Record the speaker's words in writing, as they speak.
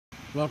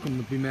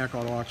Welcome to BMAK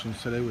Auto Auctions.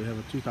 Today we have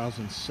a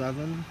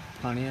 2007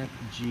 Pontiac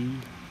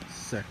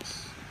G6.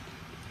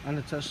 On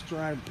the test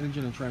drive,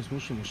 engine and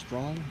transmission were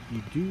strong.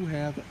 You do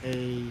have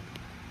a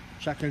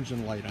check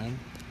engine light on.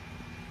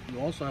 You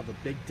also have a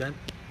big dent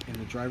in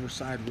the driver's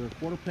side rear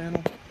quarter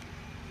panel,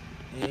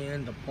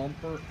 and the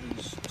bumper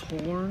is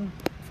torn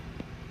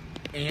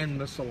and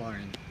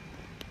misaligned.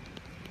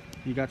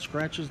 You got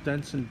scratches,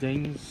 dents, and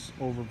dings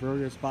over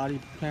various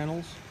body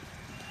panels.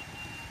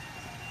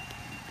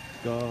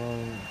 The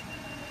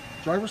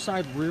driver's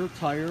side rear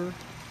tire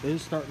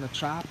is starting to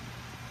chop.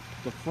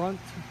 The front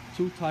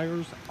two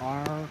tires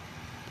are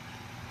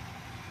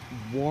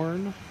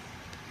worn.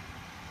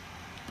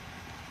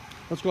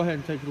 Let's go ahead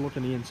and take a look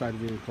in the inside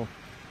of the vehicle.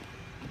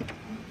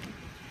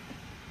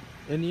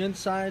 In the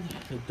inside,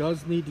 it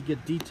does need to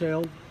get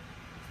detailed.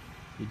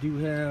 You do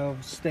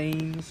have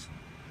stains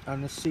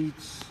on the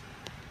seats,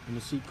 and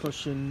the seat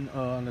cushion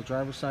on the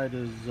driver's side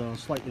is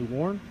slightly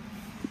worn.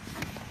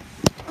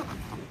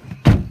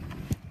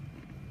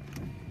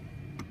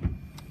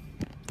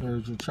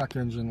 There's your check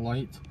engine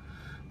light.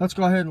 Let's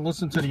go ahead and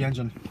listen to the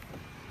engine.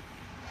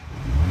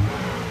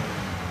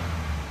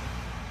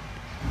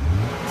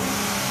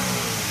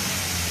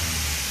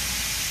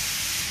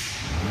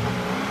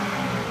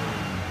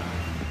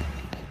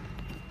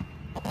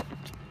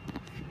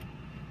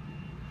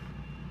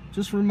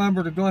 Just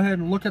remember to go ahead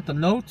and look at the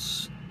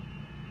notes.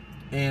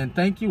 And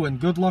thank you and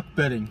good luck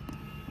bidding.